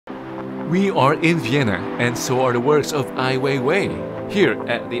We are in Vienna, and so are the works of Ai Weiwei, here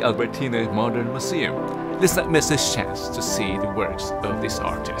at the Albertina Modern Museum. Let's not miss this chance to see the works of this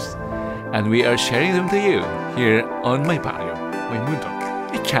artist. And we are sharing them to you here on my Barrio, my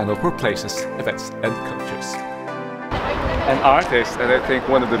Mundo, a channel for places, events, and cultures. An artist, and I think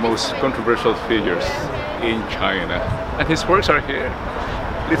one of the most controversial figures in China. And his works are here.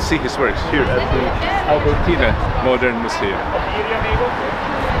 Let's see his works here at the Albertina Modern Museum.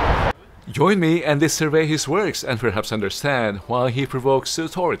 Join me and let's survey his works and perhaps understand why he provokes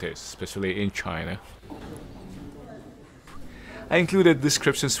authorities, especially in China. I included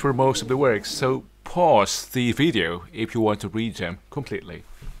descriptions for most of the works, so pause the video if you want to read them completely.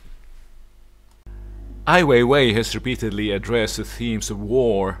 Ai Weiwei has repeatedly addressed the themes of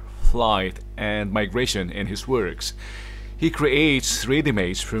war, flight, and migration in his works. He creates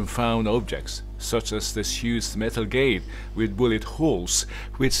ready-mades from found objects, such as this used metal gate with bullet holes,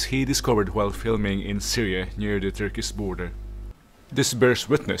 which he discovered while filming in Syria near the Turkish border. This bears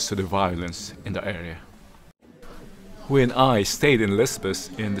witness to the violence in the area. When Ai stayed in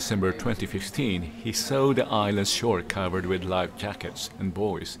Lesbos in December 2015, he saw the island's shore covered with life jackets and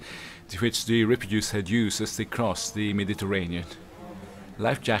buoys, which the refugees had used as they crossed the Mediterranean.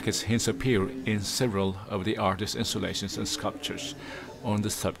 Life jackets hints appear in several of the artist's installations and sculptures on the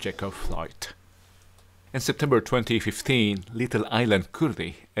subject of flight. In September 2015, little Aylan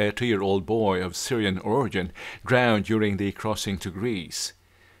Kurdi, a 2-year-old boy of Syrian origin, drowned during the crossing to Greece.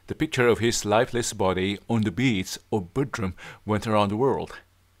 The picture of his lifeless body on the beach of Bodrum went around the world,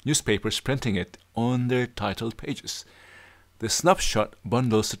 newspapers printing it on their title pages. The snapshot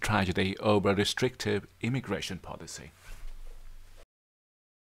bundles the tragedy of a restrictive immigration policy.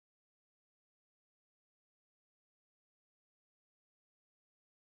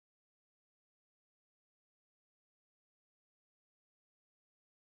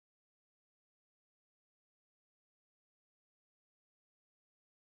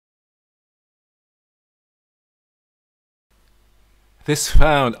 This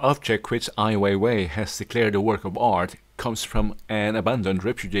found object, which Ai Weiwei has declared a work of art, comes from an abandoned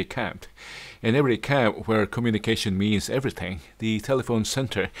refugee camp. In every camp where communication means everything, the telephone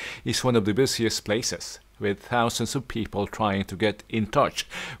center is one of the busiest places, with thousands of people trying to get in touch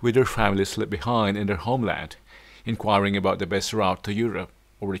with their families left behind in their homeland, inquiring about the best route to Europe,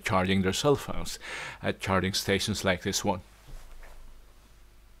 or recharging their cell phones at charging stations like this one.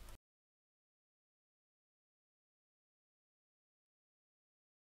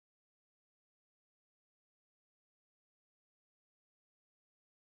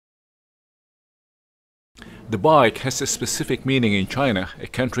 The bike has a specific meaning in China, a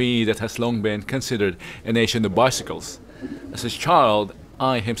country that has long been considered a nation of bicycles. As a child,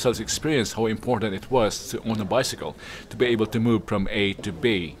 Ai himself experienced how important it was to own a bicycle to be able to move from A to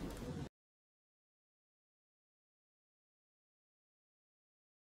B.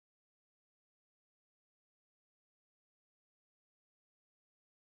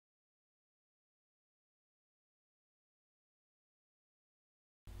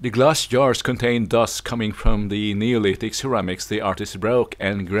 The glass jars contain dust coming from the Neolithic ceramics the artist broke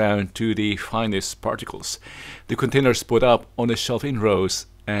and ground to the finest particles. The containers put up on a shelf in rows,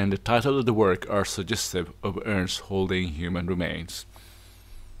 and the title of the work are suggestive of urns holding human remains.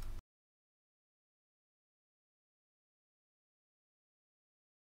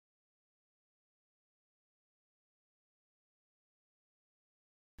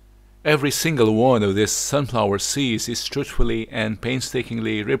 Every single one of these sunflower seeds is truthfully and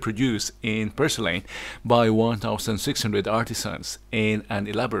painstakingly reproduced in porcelain by 1,600 artisans in an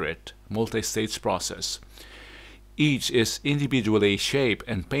elaborate, multi-stage process. Each is individually shaped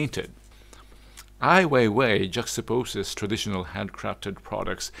and painted. Ai Weiwei juxtaposes traditional handcrafted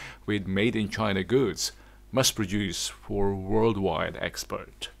products with made-in-China goods, mass-produced for worldwide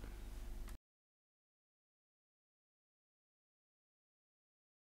export.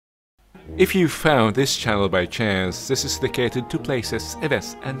 If you found this channel by chance, this is dedicated to places,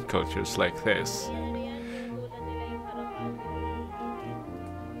 events, and cultures like this.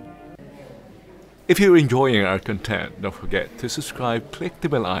 If you're enjoying our content, don't forget to subscribe, click the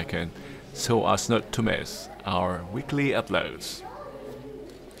bell icon so as not to miss our weekly uploads.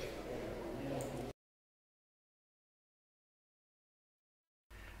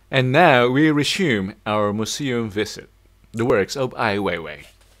 And now we resume our museum visit, the works of Ai Weiwei.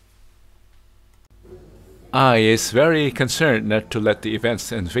 Ai is very concerned not to let the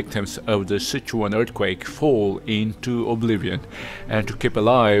events and victims of the Sichuan earthquake fall into oblivion and to keep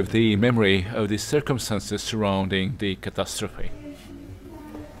alive the memory of the circumstances surrounding the catastrophe.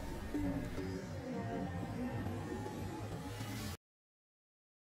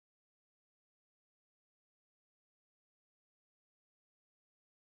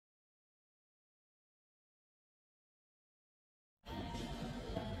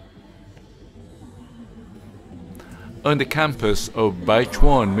 On the campus of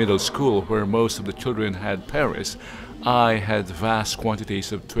Baichuan Middle School, where most of the children had Paris, Ai had vast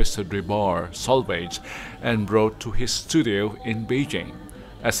quantities of twisted rebar, salvaged, and brought to his studio in Beijing,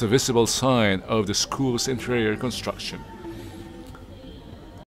 as a visible sign of the school's interior construction.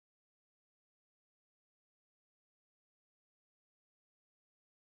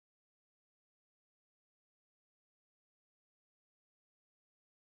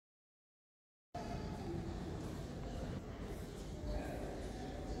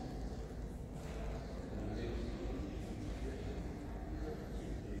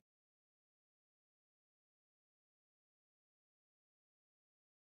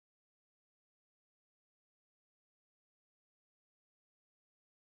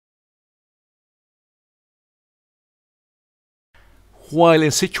 While in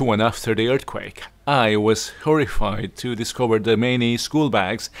Sichuan after the earthquake, I was horrified to discover the many school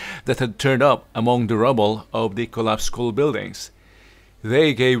bags that had turned up among the rubble of the collapsed school buildings.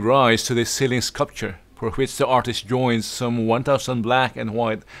 They gave rise to the ceiling sculpture, for which the artist joined some 1,000 black and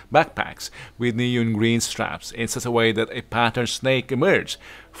white backpacks with neon green straps in such a way that a patterned snake emerged,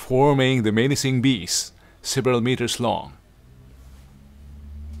 forming the menacing beast, several meters long.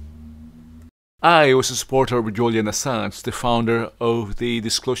 I was a supporter of Julian Assange, the founder of the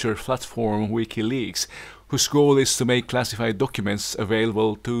disclosure platform WikiLeaks, whose goal is to make classified documents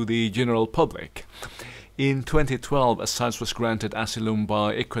available to the general public. In 2012, Assange was granted asylum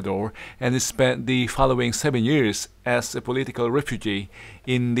by Ecuador and spent the following 7 years as a political refugee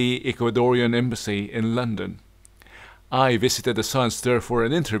in the Ecuadorian embassy in London. I visited Assange there for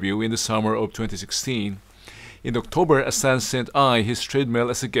an interview in the summer of 2016. In October, Assange sent I his treadmill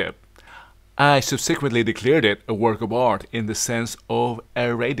as a gift. I subsequently declared it a work of art in the sense of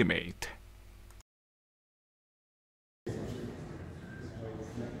a ready-made.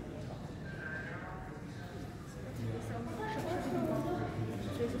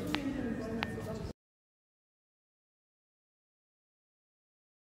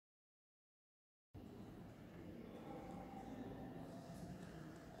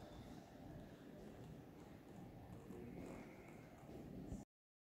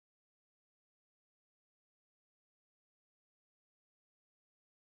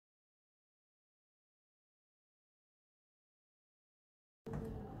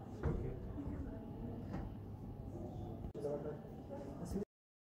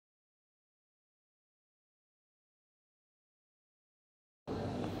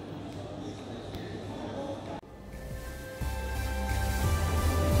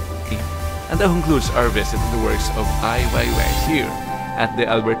 And that concludes our visit to the works of Ai Weiwei here at the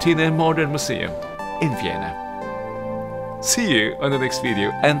Albertina Modern Museum in Vienna. See you on the next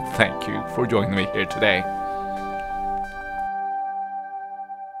video, and thank you for joining me here today.